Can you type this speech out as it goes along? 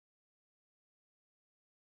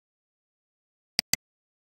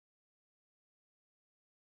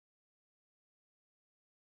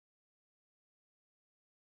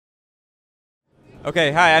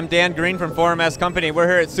Okay, hi, I'm Dan Green from 4MS Company. We're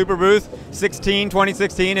here at Superbooth16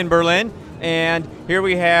 2016 in Berlin, and here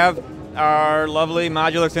we have our lovely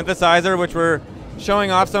modular synthesizer, which we're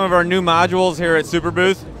showing off some of our new modules here at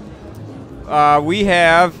Superbooth.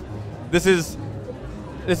 This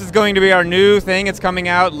is going to be our new thing. It's coming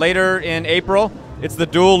out later in April. It's the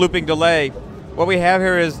dual looping delay. What we have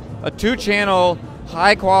here is a 2-channel,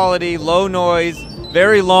 high quality, low noise,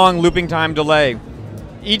 very long looping time delay.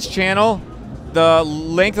 Each channel, the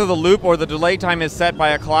length of the loop or the delay time is set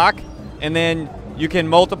by a clock, and then you can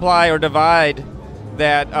multiply or divide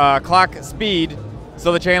that clock speed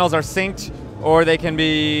so the channels are synced, or they can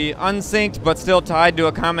be unsynced but still tied to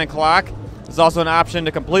a common clock. There's also an option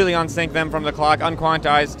to completely unsync them from the clock,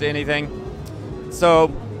 unquantized to anything. So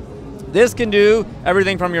this can do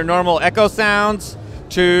everything from your normal echo sounds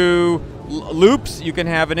to loops. You can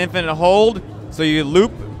have an infinite hold, so you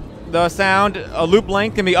loop the sound. A loop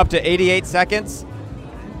length can be up to 88 seconds.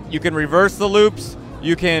 You can reverse the loops.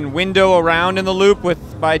 You can window around in the loop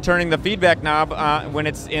by turning the feedback knob when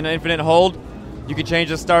it's in an infinite hold. You can change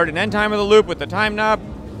the start and end time of the loop with the time knob.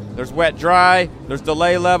 There's wet, dry, there's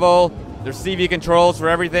delay level, there's CV controls for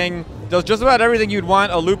everything. Does just about everything you'd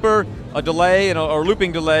want a looper, a delay, or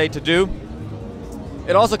looping delay to do.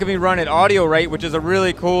 It also can be run at audio rate, which is a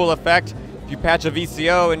really cool effect. If you patch a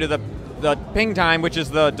VCO into the ping time, which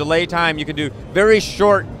is the delay time, you can do very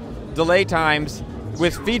short delay times.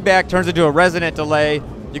 With feedback, turns into a resonant delay.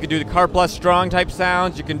 You can do the car plus strong type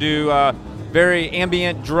sounds. You can do very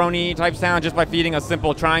ambient, drony type sound just by feeding a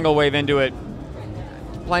simple triangle wave into it.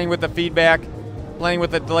 Playing with the feedback, playing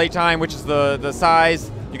with the delay time, which is the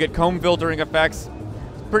size. You get comb filtering effects.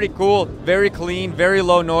 It's pretty cool, very clean, very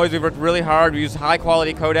low noise. We've worked really hard. We use high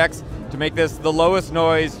quality codecs to make this the lowest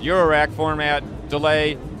noise Eurorack format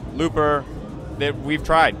delay looper that we've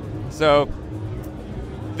tried. So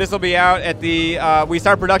this will be out at we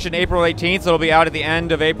start production April 18th, so it'll be out at the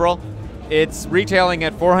end of April. It's retailing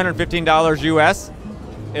at $415 US.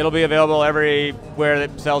 It'll be available everywhere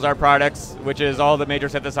that sells our products, which is all the major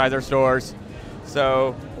synthesizer stores.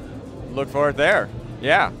 So look for it there.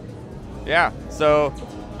 Yeah. So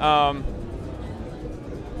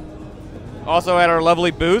also at our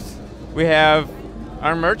lovely booth, we have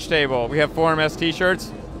our merch table. We have 4MS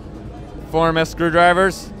t-shirts, 4MS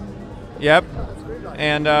screwdrivers. Yep.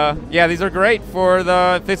 And yeah, these are great for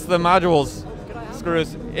fits the modules.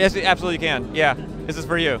 Screws. Yes, absolutely can. Yeah. This is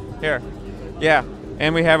for you. Here. Yeah.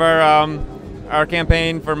 And we have our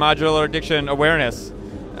campaign for modular addiction awareness,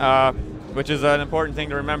 which is an important thing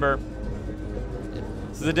to remember.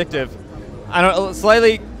 This is addictive.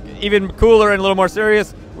 Slightly even cooler and a little more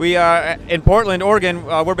serious. We are in Portland, Oregon.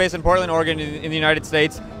 We're based in Portland, Oregon, in the United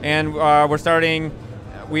States, and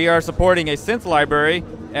we are supporting a synth library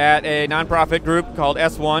at a nonprofit group called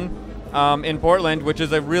S1 in Portland, which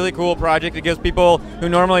is a really cool project. It gives people who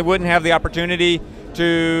normally wouldn't have the opportunity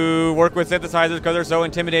to work with synthesizers because they're so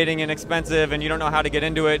intimidating and expensive and you don't know how to get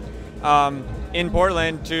into it, in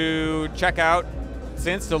Portland, to check out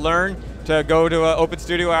synths, to learn, to go to open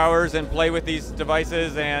studio hours and play with these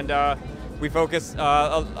devices. And we focus,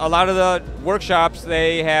 a lot of the workshops,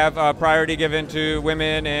 they have priority given to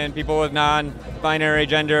women and people with non-binary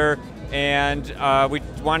gender, and we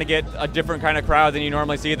want to get a different kind of crowd than you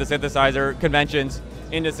normally see at the synthesizer conventions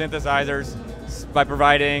into synthesizers by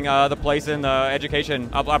providing the place and the education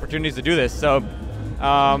opportunities to do this. So,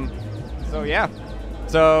 yeah.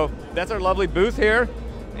 So that's our lovely booth here,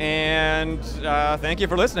 and thank you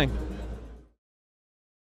for listening.